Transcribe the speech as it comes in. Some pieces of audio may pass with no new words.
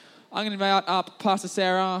I'm going to invite up Pastor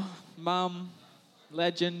Sarah, Mum,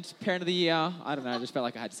 Legend, Parent of the Year. I don't know, I just felt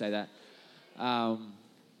like I had to say that.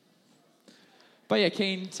 But yeah,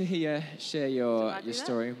 keen to hear you share your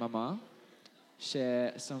story, Mama.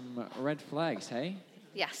 Share some red flags, hey?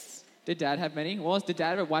 Yes. Did Dad have many? Was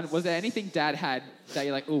there anything Dad had that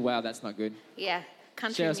you're like, oh wow, that's not good? Yeah,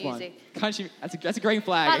 country music. One. Country, that's a green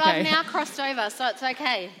flag. But okay. I've now crossed over, so it's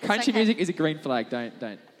okay. Country music is a green flag. Don't.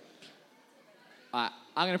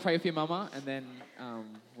 I'm going to pray for your Mama, and then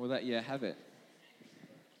we'll let you have it.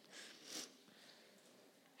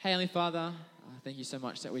 Hey, Heavenly Father, thank you so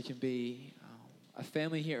much that we can be a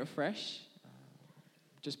family here at Fresh.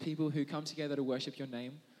 Just people who come together to worship your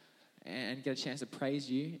name and get a chance to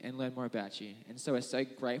praise you and learn more about you. And so we're so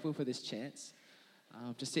grateful for this chance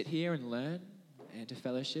to sit here and learn and to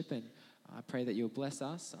fellowship. And I pray that you'll bless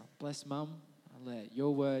us, bless Mum, let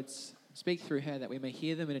your words speak through her, that we may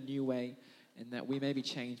hear them in a new way and that we may be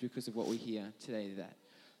changed because of what we hear today, that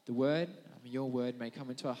the word, your word may come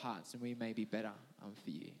into our hearts and we may be better for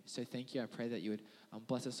you. So thank you. I pray that you would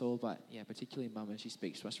bless us all, but yeah, particularly Mum as she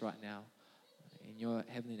speaks to us right now. In your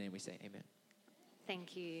heavenly name we say amen.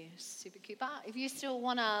 Thank you, Super Cooper. If you still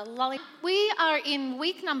want to lolly. We are in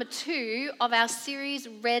week number 2 of our series,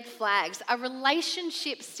 Red Flags, a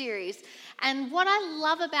relationship series. And what I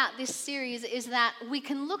love about this series is that we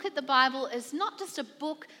can look at the Bible as not just a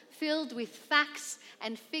book filled with facts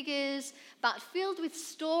and figures, but filled with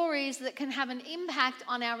stories that can have an impact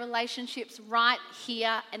on our relationships right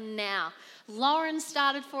here and now. Lauren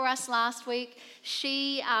started for us last week.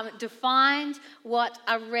 She defined what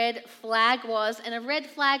a red flag was, and a red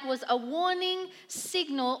flag was a warning,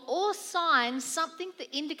 signal, or sign, something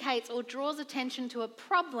that indicates or draws attention to a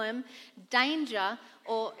problem, danger,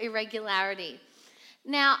 or irregularity.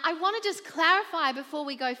 Now, I want to just clarify before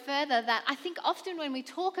we go further that I think often when we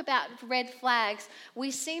talk about red flags, we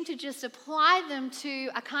seem to just apply them to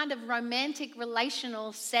a kind of romantic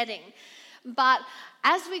relational setting. But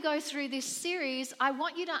as we go through this series, I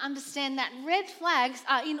want you to understand that red flags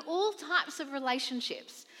are in all types of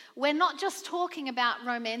relationships. We're not just talking about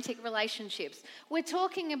romantic relationships. We're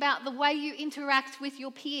talking about the way you interact with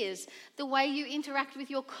your peers, the way you interact with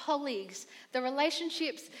your colleagues, the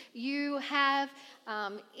relationships you have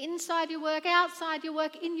inside your work, outside your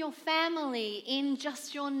work, in your family, in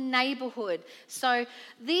just your neighborhood. So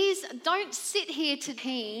these don't sit here to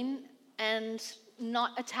keen and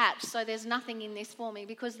not attached, so there's nothing in this for me,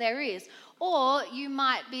 because there is. Or you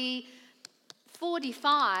might be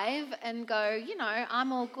 45 and go,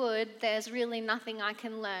 I'm all good, there's really nothing I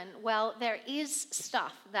can learn. Well, there is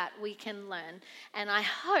stuff that we can learn. And I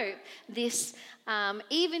hope this,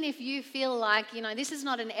 even if you feel like, this is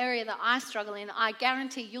not an area that I struggle in, I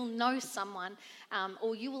guarantee you'll know someone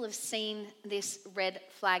or you will have seen this red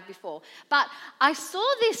flag before. But I saw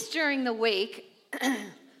this during the week.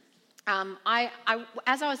 As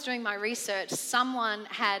I was doing my research, someone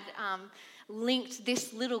had linked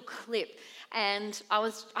this little clip, and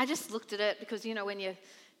I just looked at it because when you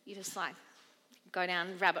just like go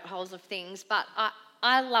down rabbit holes of things. But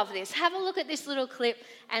I love this. Have a look at this little clip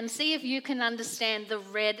and see if you can understand the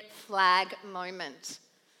red flag moment.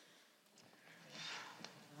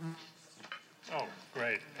 Oh,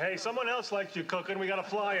 great. Hey, someone else likes you cooking. We got a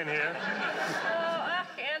fly in here. Oh,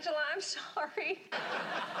 Angela, I'm sorry.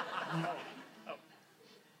 Oh.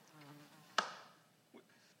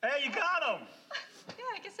 Hey, you got him! Yeah,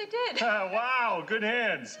 I guess I did. Wow, good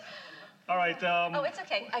hands. All right. Oh, it's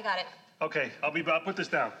okay. I got it. Okay, I'll put this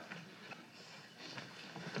down.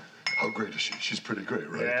 How great is she? She's pretty great,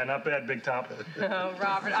 right? Yeah, not bad, Big Top. Oh,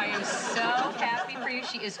 Robert, I am so happy for you.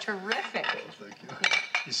 She is terrific. Oh, thank you.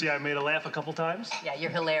 You see, I made her laugh a couple times? Yeah, you're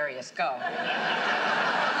hilarious. Go.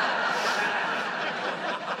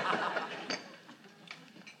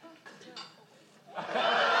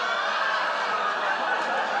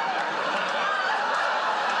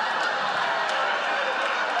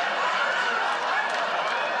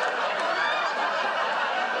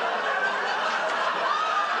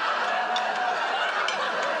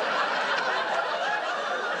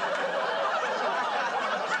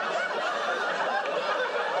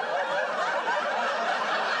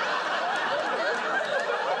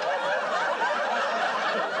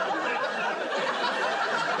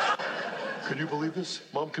 Can you believe this?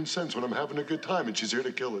 Mom consents when I'm having a good time, and she's here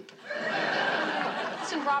to kill it.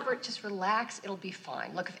 Listen, Robert, just relax. It'll be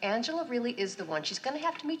fine. Look, if Angela really is the one, she's going to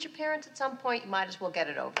have to meet your parents at some point. You might as well get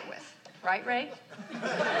it over with. Right, Ray?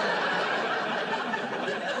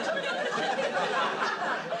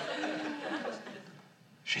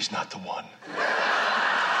 She's not the one.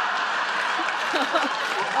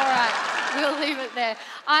 All right. We'll leave it there.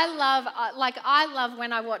 I love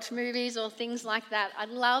when I watch movies or things like that. I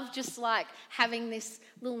love just like having this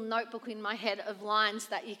little notebook in my head of lines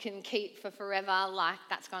that you can keep for forever, like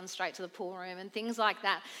that's gone straight to the pool room and things like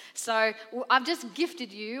that. So I've just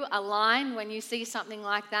gifted you a line. When you see something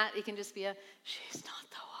like that, it can just be she's not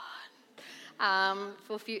the one,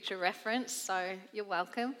 for future reference. So you're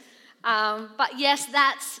welcome. But yes,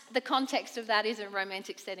 that's the context of that is a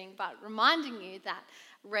romantic setting, but reminding you that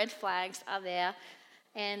red flags are there,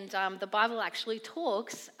 and the Bible actually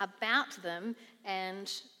talks about them,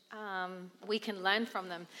 and we can learn from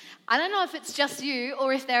them. I don't know if it's just you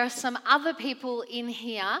or if there are some other people in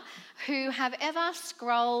here who have ever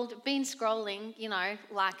been scrolling,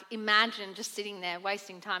 like imagine just sitting there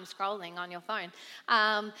wasting time scrolling on your phone.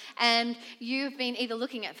 And you've been either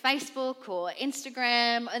looking at Facebook or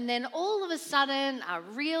Instagram, and then all of a sudden a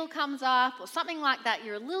reel comes up or something like that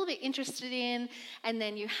you're a little bit interested in, and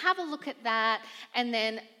then you have a look at that, and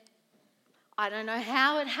then I don't know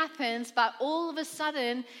how it happens, but all of a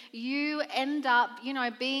sudden you end up,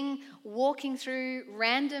 walking through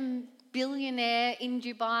random billionaire in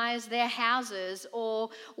Dubai's their houses, or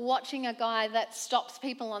watching a guy that stops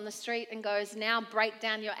people on the street and goes, now break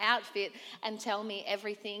down your outfit and tell me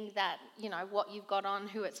everything that, what you've got on,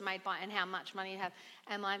 who it's made by and how much money you have.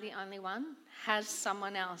 Am I the only one? Has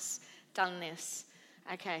someone else done this?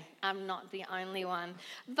 Okay, I'm not the only one.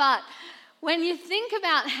 But when you think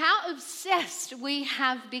about how obsessed we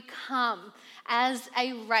have become as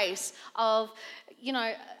a race of,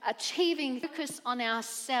 achieving focus on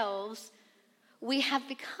ourselves, we have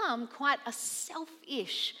become quite a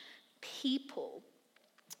selfish people.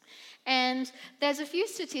 And there's a few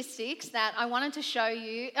statistics that I wanted to show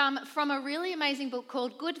you from a really amazing book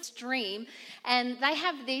called Good Stream. And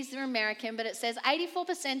these are American, but it says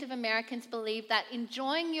 84% of Americans believe that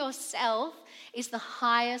enjoying yourself is the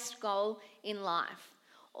highest goal in life.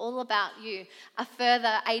 All about you. A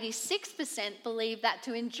further 86% believe that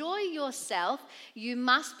to enjoy yourself, you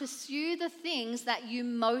must pursue the things that you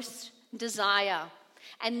most desire.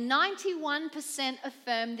 And 91%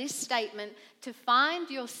 affirm this statement: to find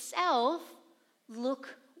yourself,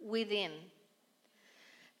 look within.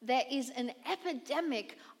 There is an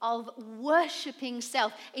epidemic of worshipping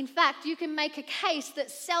self. In fact, you can make a case that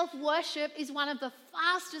self-worship is one of the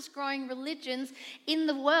fastest growing religions in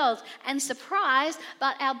the world. And surprise,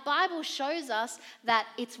 but our Bible shows us that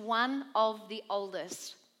it's one of the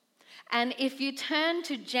oldest. And if you turn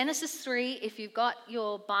to Genesis 3, if you've got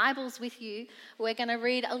your Bibles with you, we're going to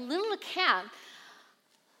read a little account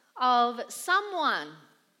of someone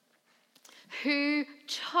who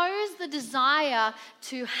chose the desire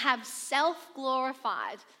to have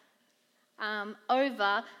self-glorified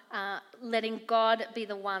over letting God be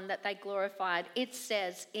the one that they glorified. It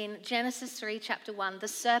says in Genesis 3, chapter 1, the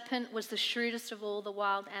serpent was the shrewdest of all the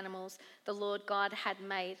wild animals the Lord God had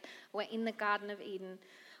made, were in the Garden of Eden.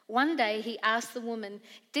 One day he asked the woman,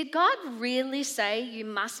 "Did God really say you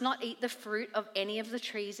must not eat the fruit of any of the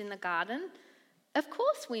trees in the garden?" "Of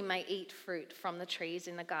course we may eat fruit from the trees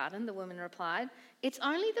in the garden," the woman replied. "It's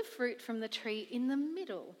only the fruit from the tree in the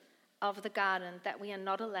middle of the garden that we are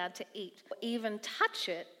not allowed to eat. Even touch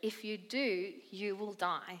it. If you do, you will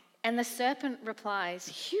die." And the serpent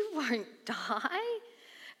replies, "You won't die.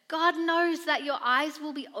 God knows that your eyes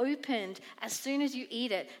will be opened as soon as you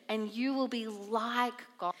eat it, and you will be like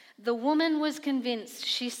God." The woman was convinced.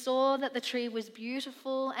 She saw that the tree was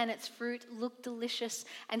beautiful and its fruit looked delicious,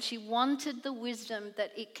 and she wanted the wisdom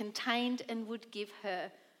that it contained and would give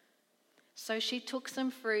her. So she took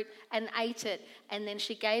some fruit and ate it, and then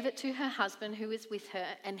she gave it to her husband who was with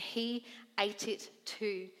her, and he ate it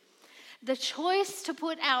too. The choice to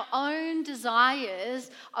put our own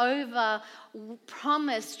desires over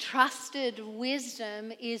promised, trusted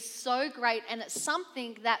wisdom is so great, and it's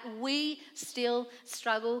something that we still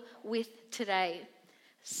struggle with today.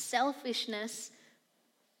 Selfishness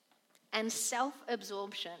and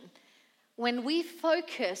self-absorption. When we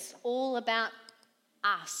focus all about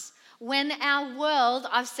us, when our world,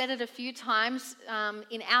 I've said it a few times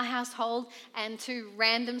in our household and to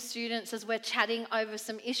random students as we're chatting over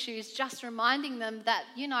some issues, just reminding them that,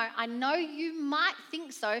 I know you might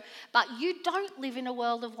think so, but you don't live in a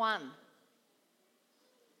world of one.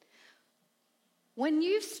 When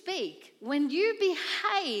you speak, when you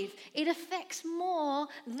behave, it affects more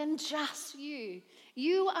than just you.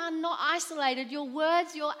 You are not isolated. Your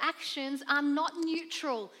words, your actions are not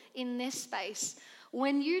neutral in this space.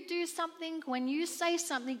 When you do something, when you say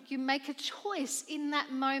something, you make a choice in that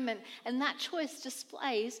moment, and that choice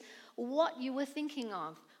displays what you were thinking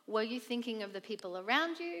of, Were you thinking of the people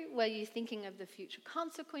around you? Were you thinking of the future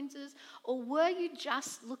consequences? Or were you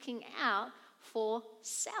just looking out for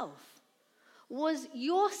self? Was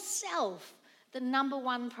yourself the number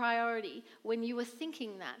one priority when you were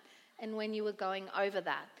thinking that and when you were going over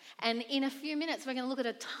that? And in a few minutes, we're going to look at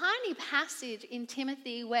a tiny passage in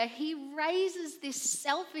Timothy where he raises this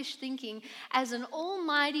selfish thinking as an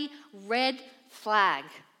almighty red flag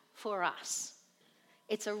for us.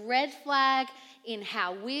 It's a red flag in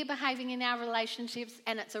how we're behaving in our relationships,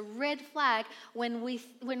 and it's a red flag when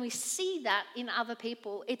we see that in other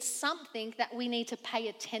people. It's something that we need to pay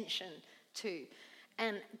attention to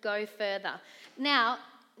and go further. Now,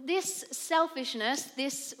 this selfishness,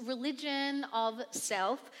 this religion of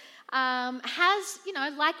self, has,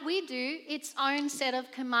 like we do, its own set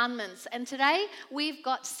of commandments. And today we've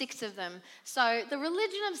got 6 of them. So the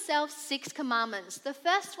religion of self, 6 commandments. The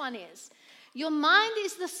first one is, your mind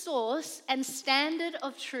is the source and standard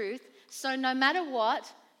of truth, so no matter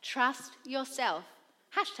what, trust yourself.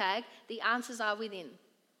 Hashtag, the answers are within.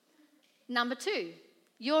 Number 2,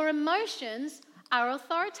 your emotions are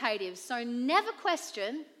authoritative, so never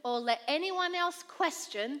question or let anyone else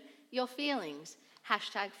question your feelings.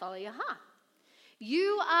 Hashtag, follow your heart.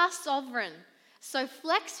 You are sovereign, so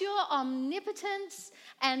flex your omnipotence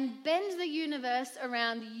and bend the universe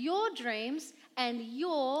around your dreams and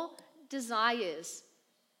your desires.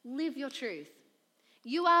 Live your truth.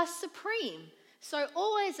 You are supreme, so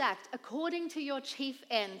always act according to your chief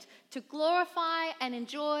end, to glorify and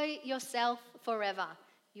enjoy yourself forever.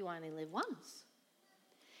 You only live once.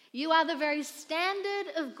 You are the very standard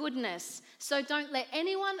of goodness, so don't let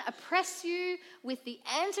anyone oppress you with the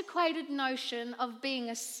antiquated notion of being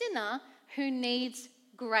a sinner who needs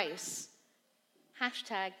grace.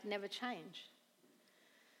 Hashtag, never change.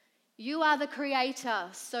 You are the creator,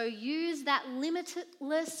 so use that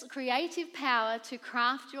limitless creative power to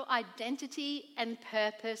craft your identity and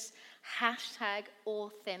purpose. Hashtag,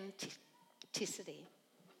 authenticity.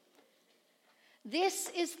 This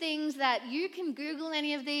is things that you can Google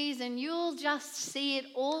any of these and you'll just see it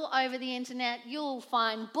all over the internet. You'll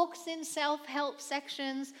find books in self-help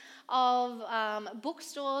sections of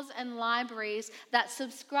bookstores and libraries that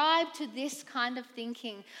subscribe to this kind of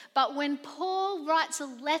thinking. But when Paul writes a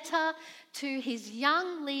letter to his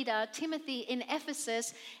young leader, Timothy, in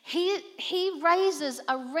Ephesus, he raises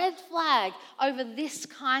a red flag over this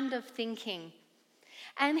kind of thinking.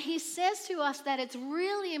 And he says to us that it's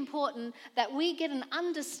really important that we get an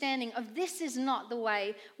understanding of this is not the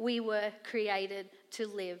way we were created to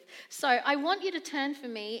live. So I want you to turn for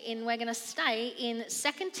me we're going to stay in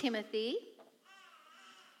 2 Timothy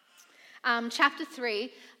chapter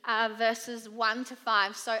 3, verses 1 to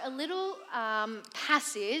 5. So a little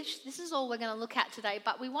passage. This is all we're going to look at today,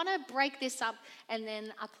 but we want to break this up and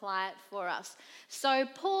then apply it for us. So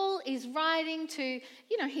Paul is writing to,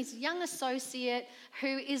 his young associate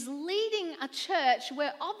who is leading a church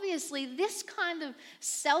where obviously this kind of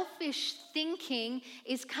selfish thinking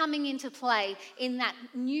is coming into play in that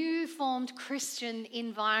new formed Christian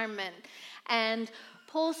environment. And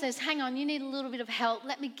Paul says, hang on, you need a little bit of help.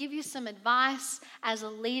 Let me give you some advice as a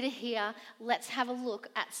leader here. Let's have a look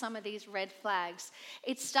at some of these red flags.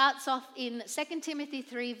 It starts off in 2 Timothy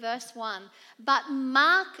 3, verse 1. But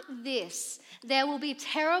mark this, there will be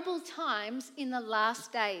terrible times in the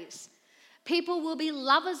last days. People will be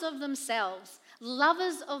lovers of themselves,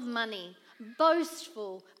 lovers of money,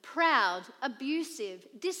 boastful, proud, abusive,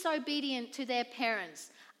 disobedient to their parents,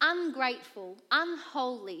 ungrateful,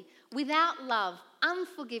 unholy, without love,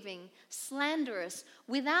 unforgiving, slanderous,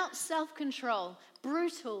 without self-control,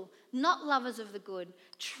 brutal, not lovers of the good,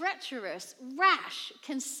 treacherous, rash,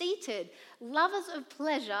 conceited, lovers of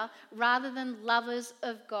pleasure rather than lovers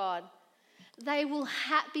of God. They will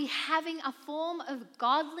be having a form of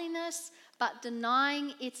godliness but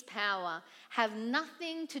denying its power. Have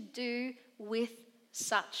nothing to do with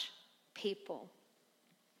such people.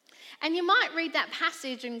 And you might read that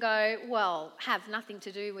passage and go, well, have nothing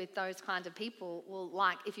to do with those kinds of people.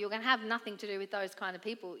 Well, if you're going to have nothing to do with those kind of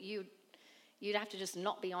people, you'd have to just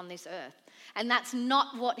not be on this earth. And that's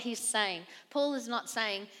not what he's saying. Paul is not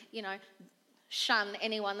saying, shun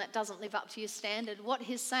anyone that doesn't live up to your standard. What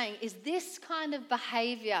he's saying is this kind of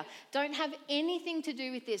behavior, don't have anything to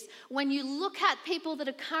do with this. When you look at people that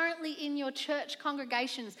are currently in your church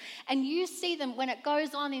congregations and you see them, when it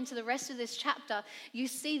goes on into the rest of this chapter, you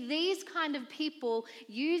see these kind of people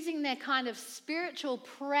using their kind of spiritual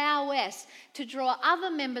prowess to draw other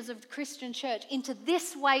members of the Christian church into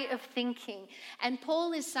this way of thinking. And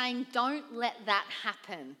Paul is saying, don't let that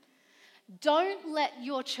happen. Don't let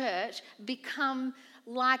your church become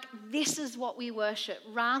like this is what we worship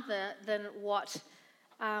rather than what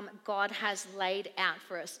God has laid out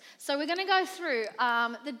for us. So we're going to go through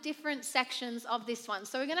the different sections of this one.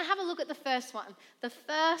 So we're going to have a look at the first one, the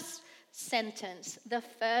first sentence, the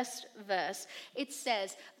first verse. It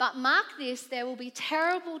says, "But mark this, there will be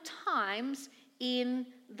terrible times in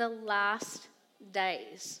the last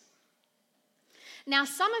days." Now,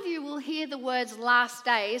 some of you will hear the words last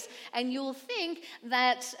days and you'll think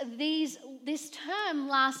that this term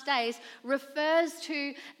last days refers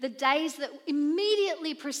to the days that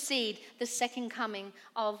immediately precede the second coming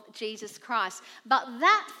of Jesus Christ. But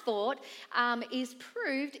that thought is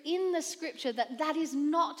proved in the scripture that is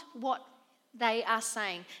not what they are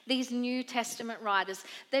saying, these New Testament writers.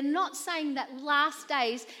 They're not saying that last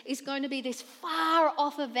days is going to be this far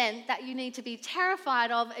off event that you need to be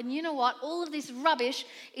terrified of, and you know what, all of this rubbish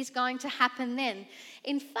is going to happen then.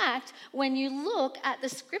 In fact, when you look at the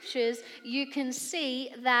scriptures, you can see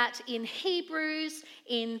that in Hebrews,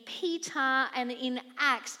 in Peter, and in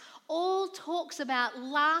Acts, all talks about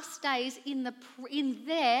last days in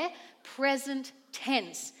their present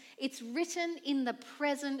tense. It's written in the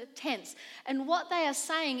present tense. And what they are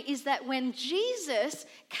saying is that when Jesus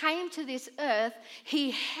came to this earth,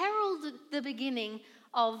 he heralded the beginning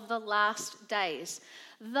of the last days.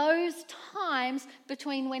 Those times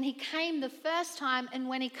between when he came the first time and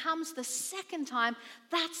when he comes the second time,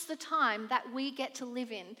 that's the time that we get to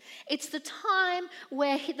live in. It's the time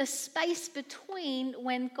where the space between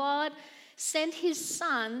when God sent his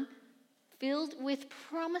Son filled with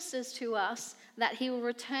promises to us that he will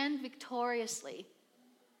return victoriously.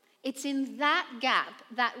 It's in that gap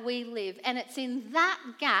that we live, and it's in that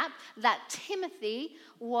gap that Timothy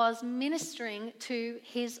was ministering to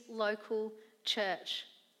his local church.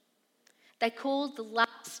 They called the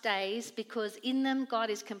last days because in them God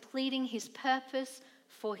is completing his purpose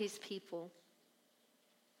for his people.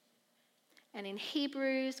 And in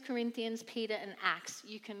Hebrews, Corinthians, Peter, and Acts,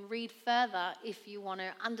 you can read further if you want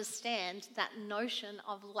to understand that notion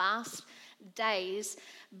of last days,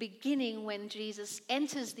 beginning when Jesus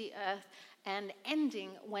enters the earth and ending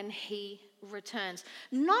when he returns.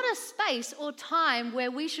 Not a space or time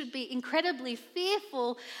where we should be incredibly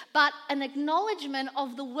fearful, but an acknowledgement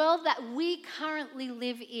of the world that we currently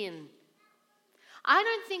live in. I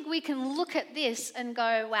don't think we can look at this and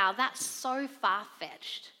go, wow, that's so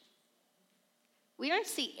far-fetched. We don't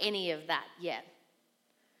see any of that yet.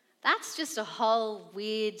 That's just a whole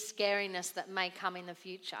weird scariness that may come in the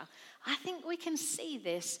future. I think we can see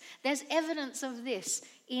this. There's evidence of this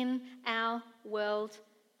in our world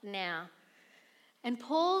now. And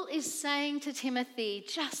Paul is saying to Timothy,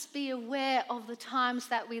 just be aware of the times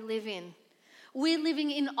that we live in. We're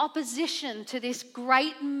living in opposition to this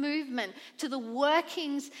great movement, to the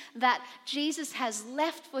workings that Jesus has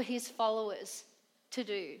left for his followers to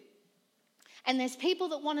do. And there's people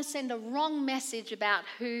that want to send a wrong message about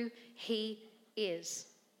who he is.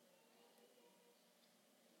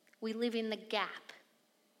 We live in the gap.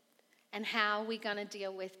 And how are we going to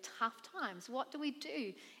deal with tough times? What do we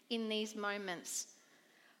do in these moments?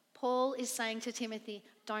 Paul is saying to Timothy,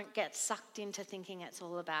 don't get sucked into thinking it's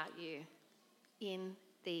all about you in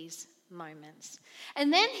these moments.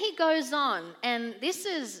 And then he goes on, and this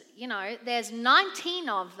is, there's 19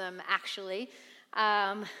 of them actually.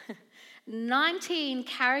 19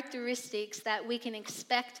 characteristics that we can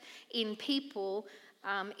expect in people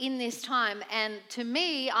in this time. And to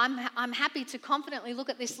me, I'm happy to confidently look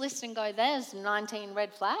at this list and go, there's 19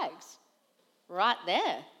 red flags right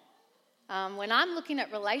there. When I'm looking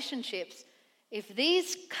at relationships, if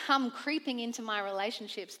these come creeping into my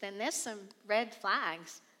relationships, then there's some red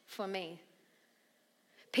flags for me.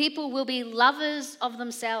 People will be lovers of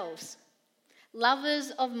themselves,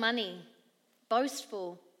 lovers of money,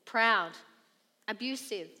 boastful, proud,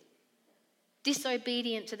 abusive,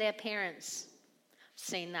 disobedient to their parents. I've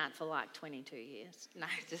seen that for like 22 years. No,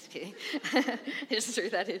 just kidding. Just threw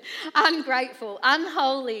that in. Ungrateful,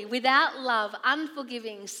 unholy, without love,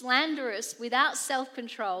 unforgiving, slanderous, without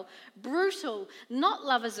self-control, brutal, not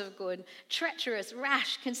lovers of good, treacherous,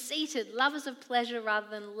 rash, conceited, lovers of pleasure rather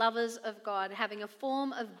than lovers of God, having a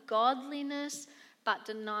form of godliness but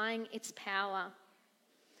denying its power.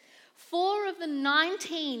 4 of the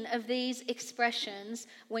 19 of these expressions,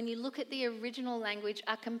 when you look at the original language,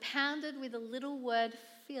 are compounded with a little word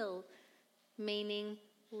phil, meaning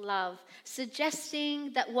love,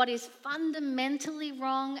 suggesting that what is fundamentally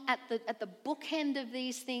wrong at the bookend of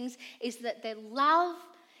these things is that their love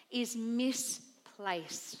is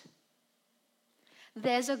misplaced.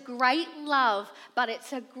 There's a great love, but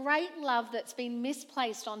it's a great love that's been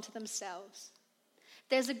misplaced onto themselves.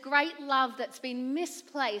 There's a great love that's been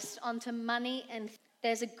misplaced onto money, and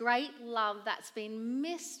there's a great love that's been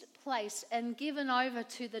misplaced place and given over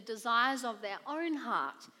to the desires of their own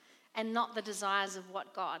heart and not the desires of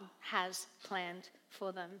what God has planned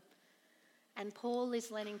for them. And Paul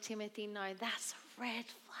is letting Timothy know that's a red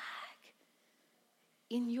flag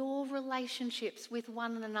in your relationships with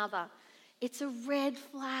one another. It's a red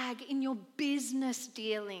flag in your business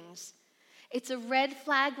dealings. It's a red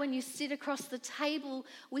flag when you sit across the table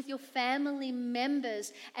with your family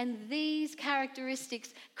members, and these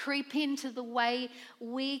characteristics creep into the way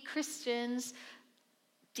we Christians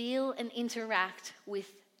deal and interact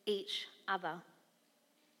with each other.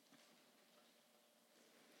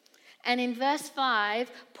 And in verse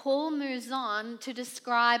 5, Paul moves on to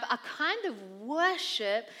describe a kind of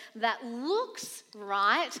worship that looks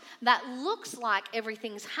right, that looks like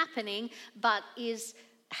everything's happening, but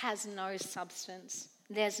has no substance.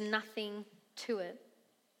 There's nothing to it.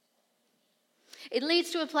 It leads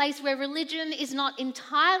to a place where religion is not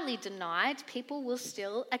entirely denied. People will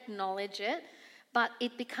still acknowledge it, but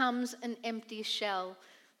it becomes an empty shell.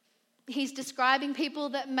 He's describing people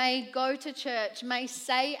that may go to church, may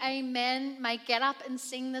say amen, may get up and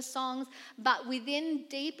sing the songs, but within,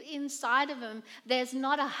 deep inside of them, there's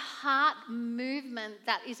not a heart movement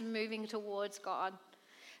that is moving towards God.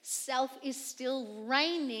 Self is still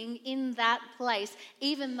reigning in that place,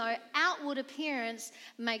 even though outward appearance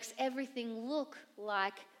makes everything look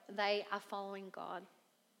like they are following God.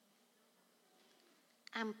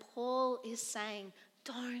 And Paul is saying,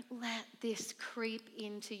 don't let this creep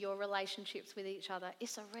into your relationships with each other.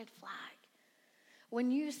 It's a red flag. When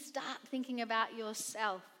you start thinking about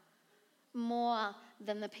yourself more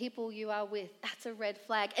than the people you are with, that's a red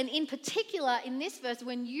flag. And in particular, in this verse,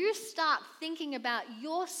 when you start thinking about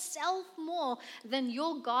yourself more than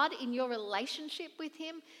your God in your relationship with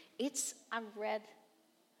Him, it's a red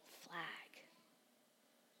flag.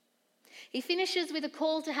 He finishes with a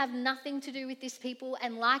call to have nothing to do with this people,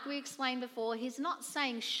 and like we explained before, he's not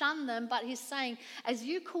saying shun them, but he's saying as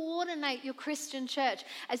you coordinate your Christian church,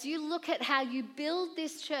 as you look at how you build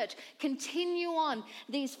this church, continue on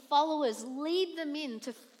these followers, lead them in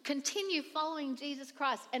to continue following Jesus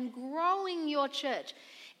Christ and growing your church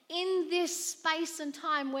in this space and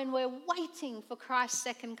time when we're waiting for Christ's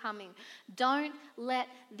second coming. Don't let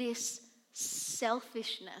this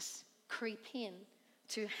selfishness creep in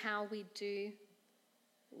to how we do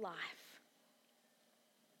life.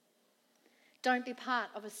 Don't be part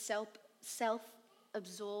of a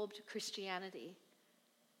self-absorbed Christianity.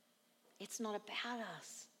 It's not about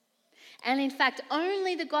us. And in fact,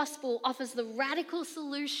 only the gospel offers the radical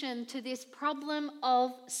solution to this problem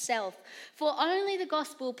of self. For only the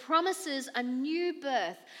gospel promises a new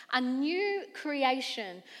birth, a new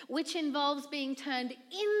creation, which involves being turned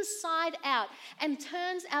inside out and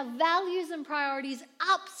turns our values and priorities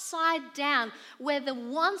upside down, where the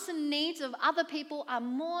wants and needs of other people are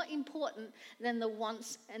more important than the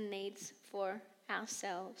wants and needs for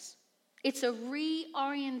ourselves. It's a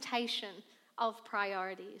reorientation of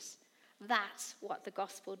priorities. That's what the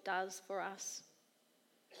gospel does for us.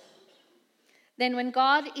 Then when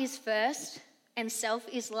God is first and self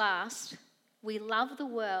is last, we love the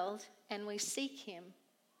world and we seek Him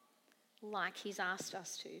like He's asked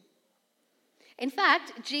us to. In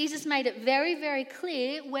fact, Jesus made it very, very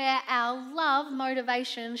clear where our love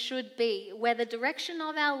motivation should be, where the direction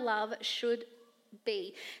of our love should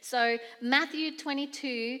be. So Matthew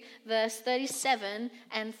 22, verse 37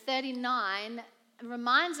 and 39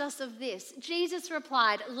 reminds us of this. Jesus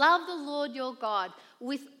replied, "Love the Lord your God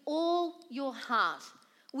with all your heart,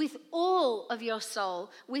 with all of your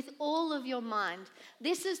soul, with all of your mind.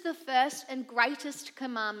 This is the first and greatest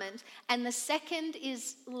commandment, and the second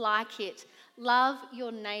is like it. Love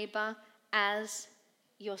your neighbor as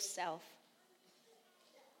yourself."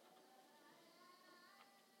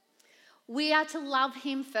 We are to love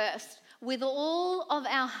Him first with all of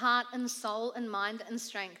our heart and soul and mind and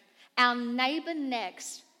strength, our neighbor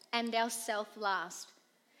next, and ourself last.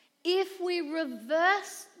 If we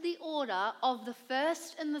reverse the order of the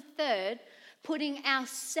first and the third, putting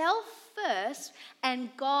ourself first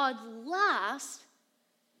and God last,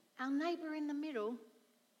 our neighbor in the middle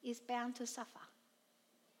is bound to suffer.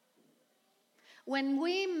 When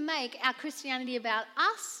we make our Christianity about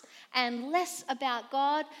us and less about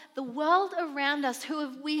God, the world around us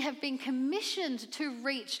we have been commissioned to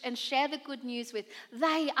reach and share the good news with,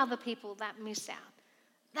 they are the people that miss out.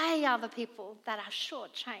 They are the people that are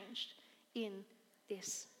shortchanged in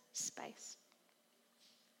this space.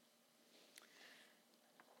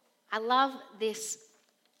 I love this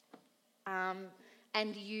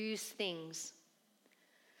and use things.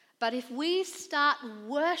 But if we start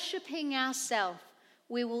worshipping ourselves,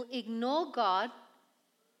 we will ignore God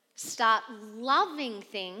start loving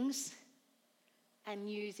things and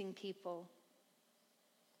using people.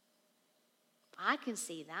 I can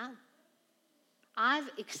see that. I've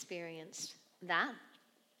experienced that.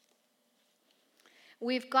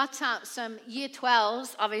 We've got some year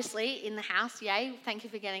 12s, obviously, in the house. Yay, thank you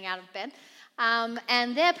for getting out of bed.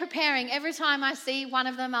 And they're preparing. Every time I see one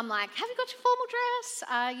of them, I'm like, have you got your formal dress?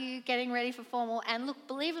 Are you getting ready for formal? And look,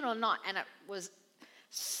 believe it or not, and it was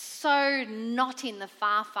so not in the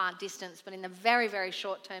far, far distance, but in the very, very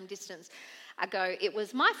short-term distance ago, it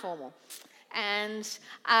was my formal. And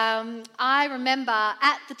I remember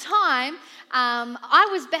at the time, I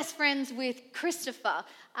was best friends with Christopher.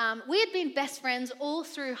 We had been best friends all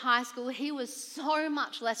through high school. He was so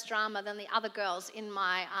much less drama than the other girls in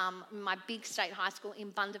my big state high school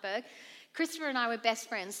in Bundaberg. Christopher and I were best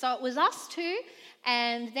friends. So it was us two,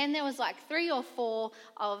 and then there was like 3 or 4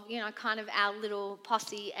 of, kind of our little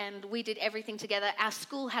posse, and we did everything together. Our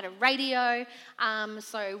school had a radio,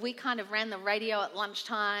 so we kind of ran the radio at lunch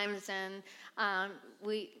times, and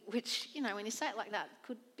which, when you say it like that,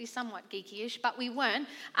 could be somewhat geeky-ish, but we weren't.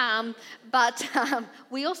 But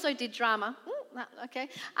we also did drama. Ooh, okay.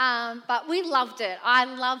 But we loved it. I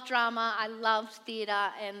loved drama. I loved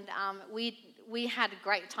theatre, and we had a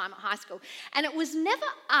great time at high school. And it was never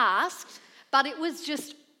asked, but it was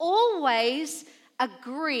just always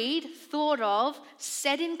agreed, thought of,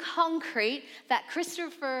 set in concrete that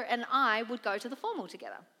Christopher and I would go to the formal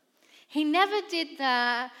together. He never did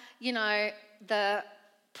the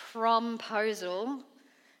promposal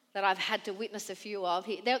that I've had to witness a few of.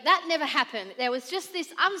 That never happened. There was just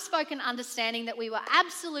this unspoken understanding that we were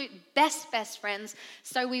absolute best friends,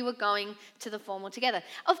 so we were going to the formal together.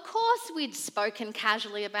 Of course, we'd spoken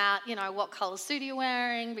casually about, what colour suit are you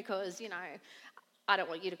wearing, because, I don't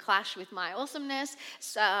want you to clash with my awesomeness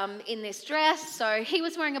in this dress. So he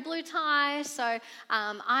was wearing a blue tie, so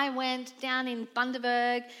I went down in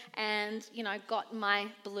Bundaberg and, got my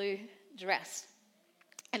blue dress.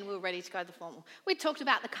 And we were ready to go to the formal. We talked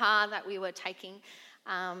about the car that we were taking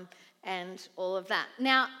and all of that.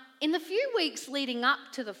 Now, in the few weeks leading up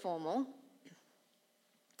to the formal,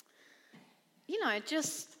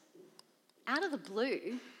 just out of the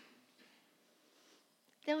blue,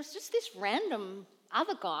 there was just this random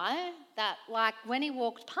other guy that, when he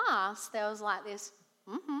walked past, there was like this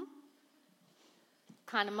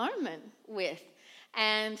kind of moment with.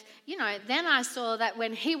 And, then I saw that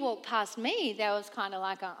when he walked past me, there was kind of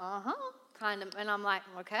like a kind of, and I'm like,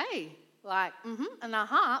 okay, and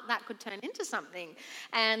that could turn into something.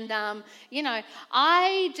 And,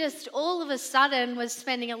 I just all of a sudden was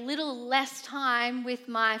spending a little less time with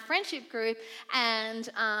my friendship group and,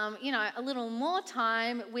 a little more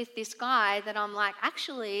time with this guy that I'm like,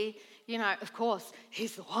 actually, of course,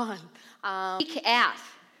 he's the one. Speak out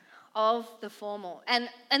of the formal. And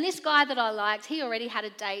this guy that I liked, he already had a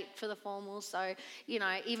date for the formal, so,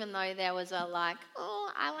 even though there was a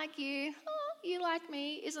oh, I like you, oh, you like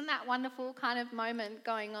me, isn't that wonderful kind of moment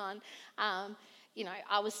going on,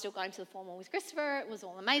 I was still going to the formal with Christopher. It was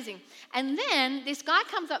all amazing. And then this guy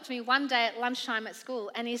comes up to me one day at lunchtime at school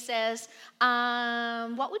and he says,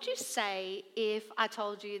 what would you say if I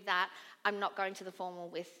told you that I'm not going to the formal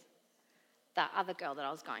with that other girl that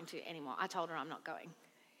I was going to anymore? I told her I'm not going.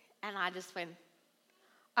 And I just went,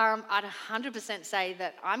 I'd 100% say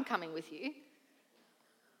that I'm coming with you.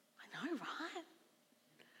 I know, right?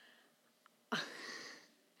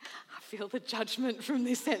 I feel the judgment from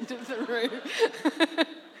this end of the room.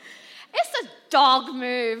 It's a dog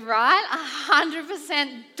move, right?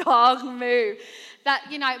 100% dog move. That,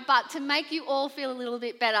 but to make you all feel a little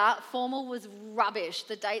bit better, formal was rubbish.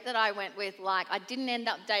 The date that I went with, I didn't end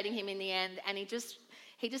up dating him in the end, and he just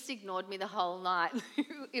ignored me the whole night.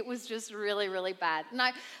 It was just really, really bad. No,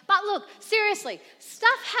 but look, seriously,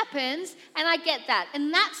 stuff happens, and I get that,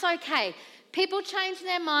 and that's okay. People change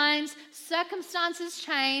their minds, circumstances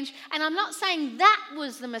change, and I'm not saying that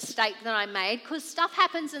was the mistake that I made, because stuff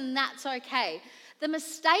happens and that's okay. The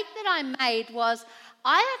mistake that I made was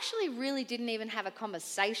I actually really didn't even have a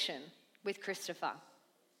conversation with Christopher.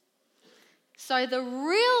 So the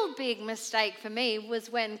real big mistake for me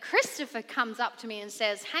was when Christopher comes up to me and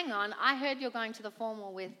says, hang on, I heard you're going to the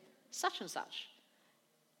formal with such and such.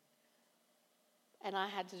 And I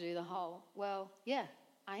had to do the whole, well, yeah,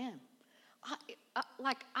 I am.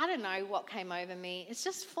 I don't know what came over me. It's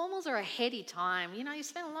just formals are a heady time. You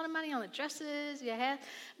spend a lot of money on the dresses, your hair.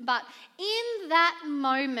 But in that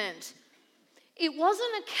moment, it wasn't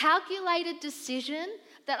a calculated decision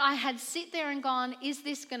that I had sit there and gone, is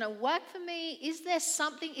this going to work for me? Is there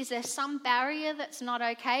some barrier that's not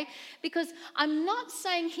okay? Because I'm not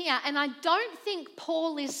saying here, and I don't think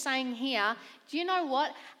Paul is saying here, do you know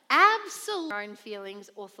what? absolute own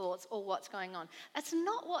feelings or thoughts or what's going on. That's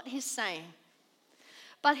not what he's saying.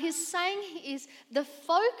 But he's saying is the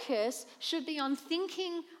focus should be on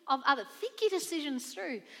thinking of others. Think your decisions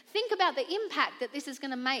through. Think about the impact that this is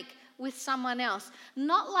going to make with someone else.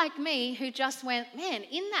 Not like me, who just went, man,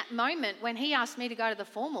 in that moment when he asked me to go to the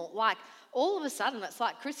formal, like all of a sudden it's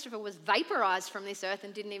like Christopher was vaporized from this earth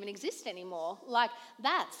and didn't even exist anymore. Like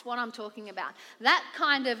that's what I'm talking about. That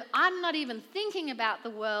kind of, I'm not even thinking about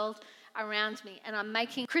the world around me, and I'm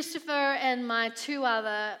making. Christopher and my two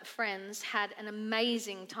other friends had an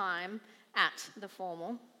amazing time at the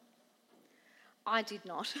formal. I did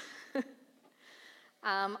not.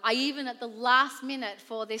 I even at the last minute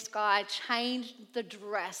for this guy changed the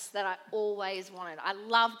dress that I always wanted. I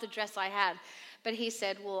loved the dress I had, but he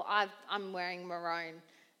said, well, I'm wearing maroon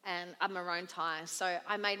and a maroon tie. So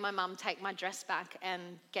I made my mum take my dress back and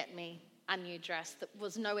get me a new dress that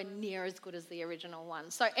was nowhere near as good as the original one.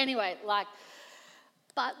 So anyway,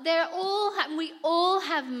 but we all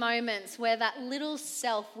have moments where that little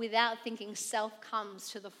self, without thinking, self comes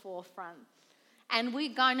to the forefront. And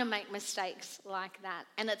we're going to make mistakes like that.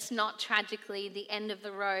 And it's not tragically the end of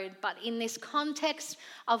the road. But in this context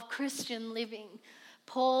of Christian living,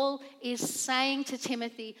 Paul is saying to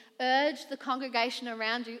Timothy, urge the congregation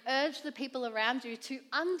around you, urge the people around you to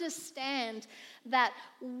understand that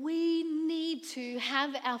we need to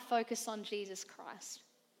have our focus on Jesus Christ.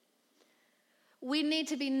 We need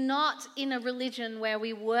to be not in a religion where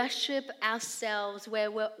we worship ourselves, where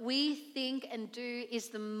what we think and do is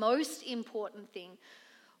the most important thing.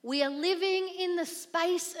 We are living in the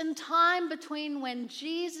space and time between when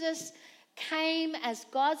Jesus came as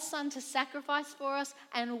God's Son to sacrifice for us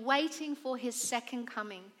and waiting for his second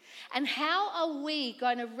coming. And how are we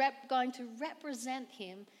going to represent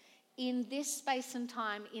him in this space and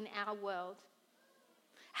time in our world?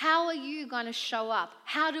 How are you going to show up?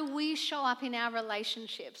 How do we show up in our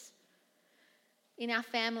relationships, in our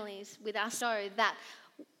families, with us, so that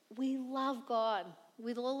we love God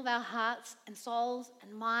with all of our hearts and souls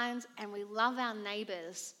and minds, and we love our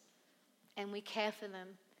neighbours and we care for them?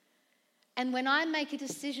 And when I make a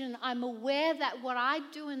decision, I'm aware that what I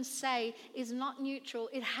do and say is not neutral.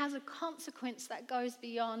 It has a consequence that goes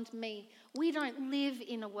beyond me. We don't live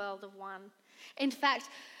in a world of one. In fact,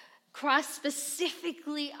 Christ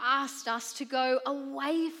specifically asked us to go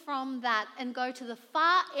away from that and go to the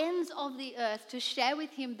far ends of the earth to share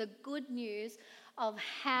with him the good news of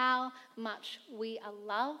how much we are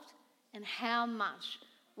loved and how much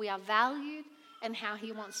we are valued and how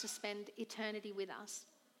he wants to spend eternity with us.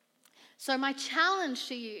 So my challenge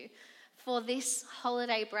to you for this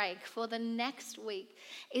holiday break, for the next week,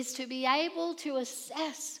 is to be able to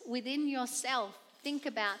assess within yourself, think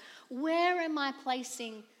about, where am I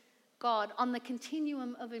placing God on the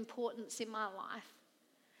continuum of importance in my life?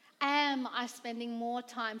 Am I spending more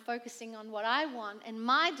time focusing on what I want and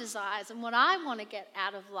my desires and what I want to get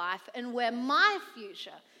out of life and where my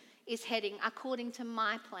future is heading according to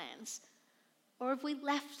my plans? Or have we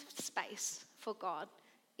left space for God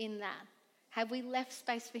in that? Have we left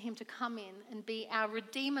space for him to come in and be our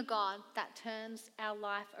Redeemer God that turns our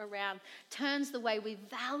life around, turns the way we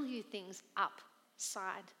value things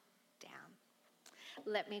upside down?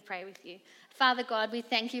 Let me pray with you. Father God, we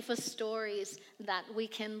thank you for stories that we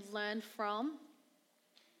can learn from.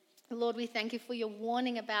 Lord, we thank you for your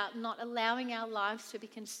warning about not allowing our lives to be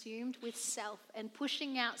consumed with self and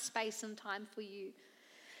pushing out space and time for you.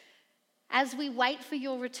 As we wait for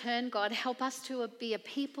your return, God, help us to be a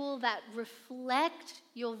people that reflect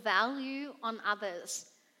your value on others,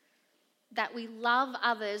 that we love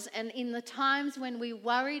others, and in the times when we're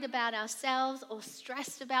worried about ourselves or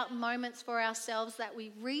stressed about moments for ourselves, that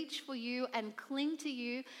we reach for you and cling to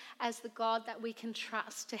you as the God that we can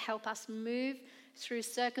trust to help us move through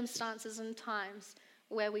circumstances and times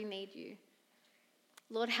where we need you.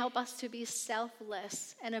 Lord, help us to be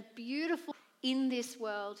selfless and a beautiful in this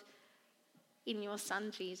world in your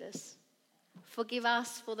Son, Jesus. Forgive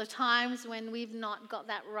us for the times when we've not got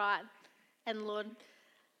that right. And Lord,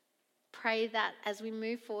 pray that as we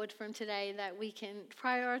move forward from today that we can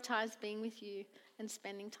prioritize being with you and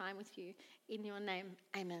spending time with you. In your name,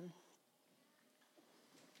 amen.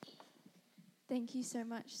 Thank you so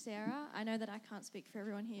much, Sarah. I know that I can't speak for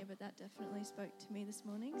everyone here, but that definitely spoke to me this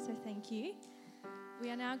morning, so thank you.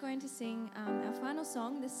 We are now going to sing our final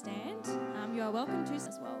song, The Stand. You are welcome to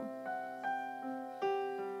as well.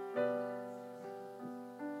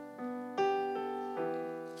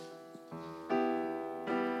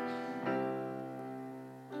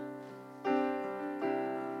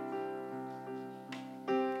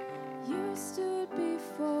 You stood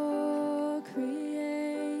before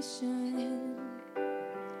creation,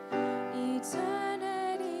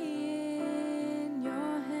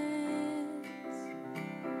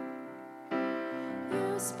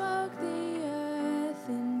 spoke the earth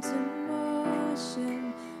into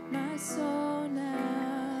motion, my soul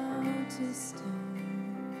now to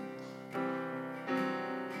stand.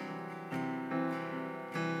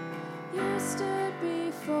 You stood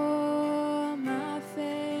before my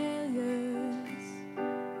failures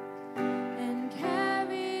and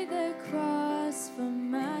carried the cross for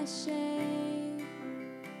my shame.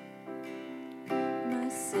 My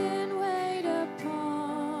sin weighed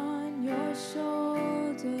upon your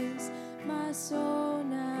shoulders, my soul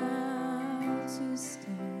now to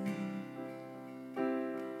stand.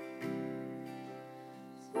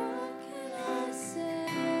 What can I say?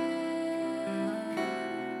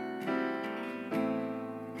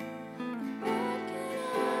 What can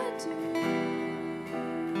I do?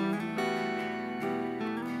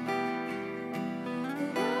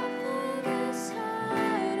 That offer this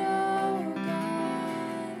heart, oh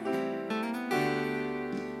God,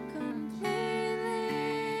 completely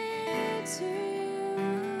to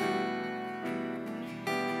you.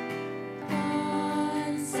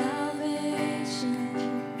 On salvation,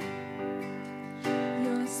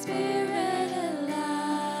 your spirit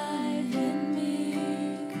alive in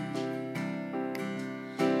me.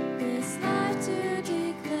 This life to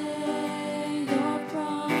declare your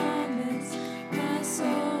promise, my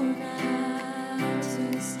soul now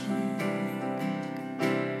to stand.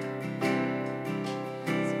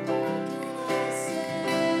 So what can I say?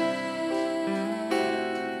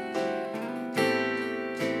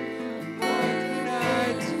 What can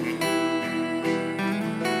I do?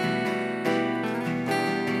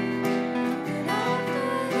 That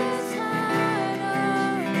offer this heart,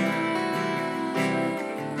 oh God,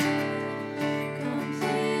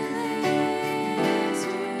 completely to you.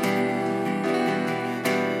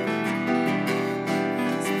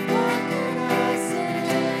 So what can I say?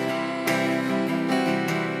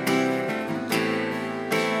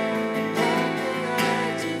 What can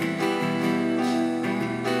I do?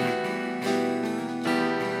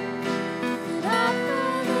 That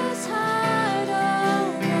offer this heart,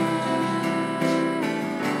 oh God,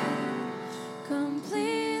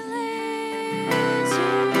 completely to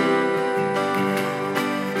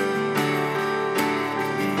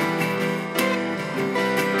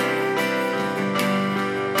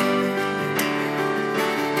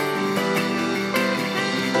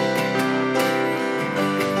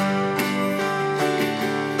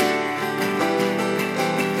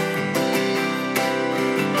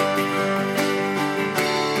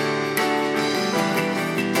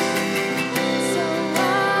So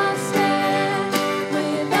I'll stand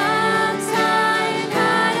with arms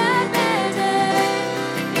high abandoned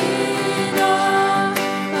in awe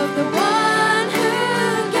of the one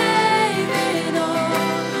who gave it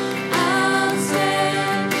all. I'll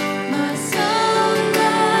stand, my soul,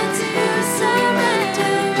 Lord, to you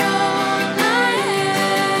surrender. All I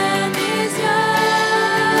am is yours.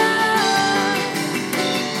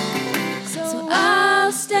 So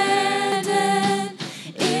I'll stand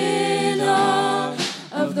in awe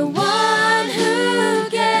of the one who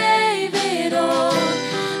gave it all.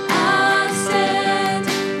 I'll stand,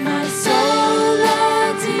 my soul,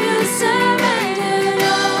 Lord, to you surrender.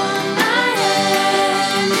 All I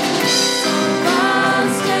am. So I'll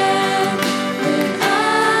stand with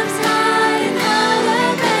arms high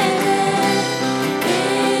abandoned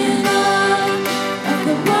in awe of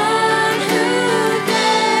the one who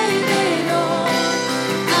gave it all.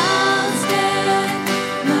 I'll stand,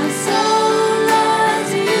 my soul, Lord,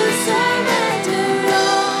 to you surrender.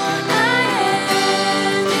 All I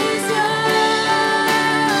am is yours.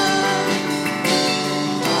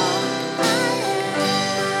 All I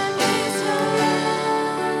am is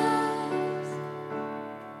yours.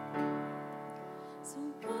 So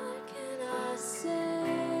what can I say?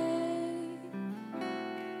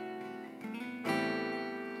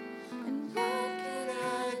 And what can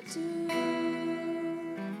I do?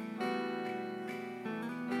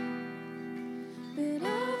 But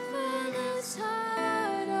offer this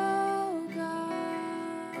heart, oh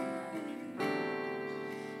God,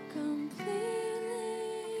 completely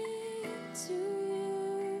to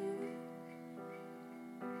you.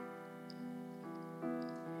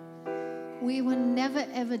 We were never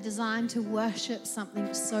ever designed to worship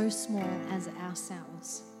something so small as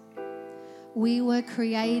ourselves. We were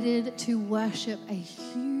created to worship a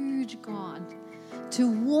huge God,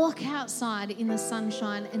 to walk outside in the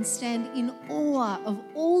sunshine and stand in awe of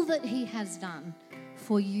all that He has done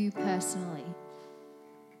for you personally.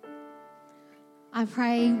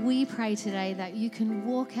 We pray today that you can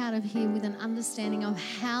walk out of here with an understanding of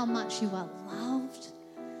how much you are loved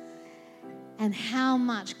and how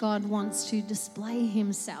much God wants to display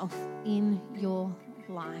Himself in your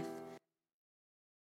life.